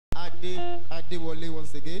Adewole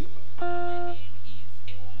once again. My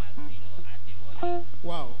name is Adewole.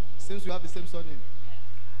 Wow, seems we have the same surname.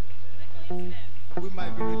 We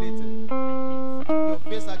might be related. Your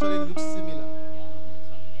face actually looks similar.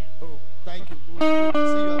 Oh, thank you. We'll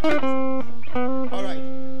see your face. All right.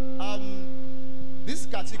 This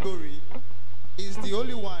category is the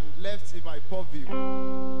only one left in my purview.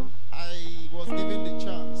 I was given the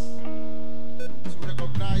chance to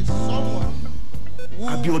recognize someone who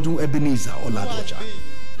Abiodun Oladoja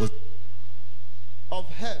was of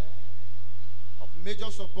help, of major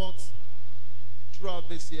support throughout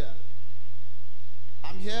this year.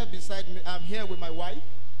 I'm here beside me. I'm here with my wife,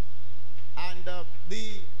 and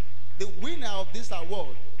the winner of this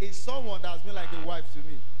award is someone that's been like a wife to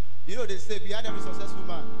me. You know, they say behind every successful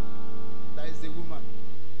man, there is a woman.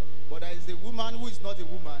 But there is a woman who is not a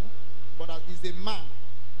woman, but is a man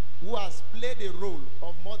who has played a role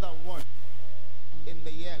of more than one in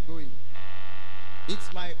the year going.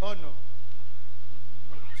 It's my honor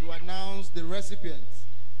to announce the recipient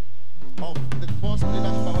of the first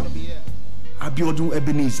leadership award of the year. Abiodun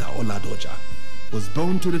Oladoja was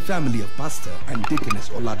born to the family of Pastor and Deaconess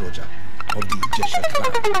Oladoja of the Ijesha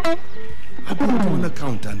clan. Abiodun, an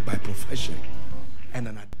accountant by profession, and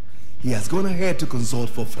he has gone ahead to consult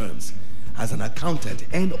for firms as an accountant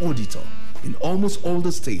and auditor in almost all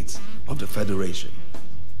the states of the Federation.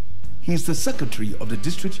 He is the secretary of the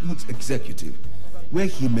District Youth Executive, where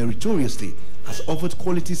he meritoriously has offered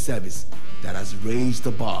quality service that has raised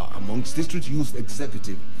the bar amongst district youth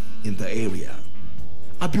executive in the area.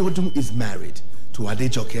 Abiodun is married to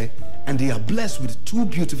Adejoke, and they are blessed with 2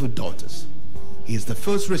 beautiful daughters. He is the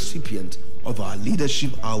first recipient of our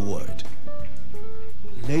Leadership Award.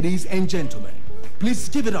 Ladies and gentlemen, please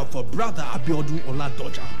give it up for Brother Abiodun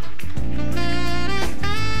Oladoja.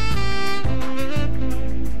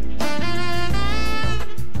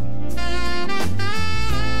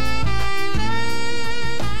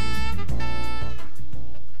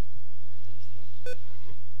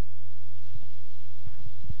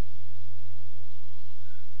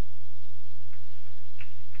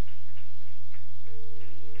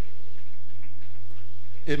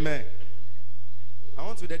 Amen. I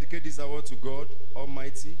want to dedicate this award to God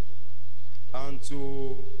Almighty and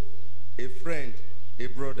to a friend, a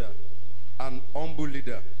brother, an humble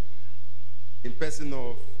leader in person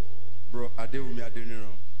of Bro Adewumi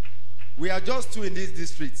Adeniran. We are just 2 in this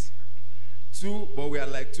district. 2, but we are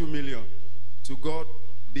like 2 million. To God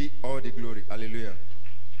be all the glory. Hallelujah.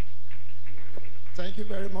 Thank you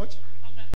very much.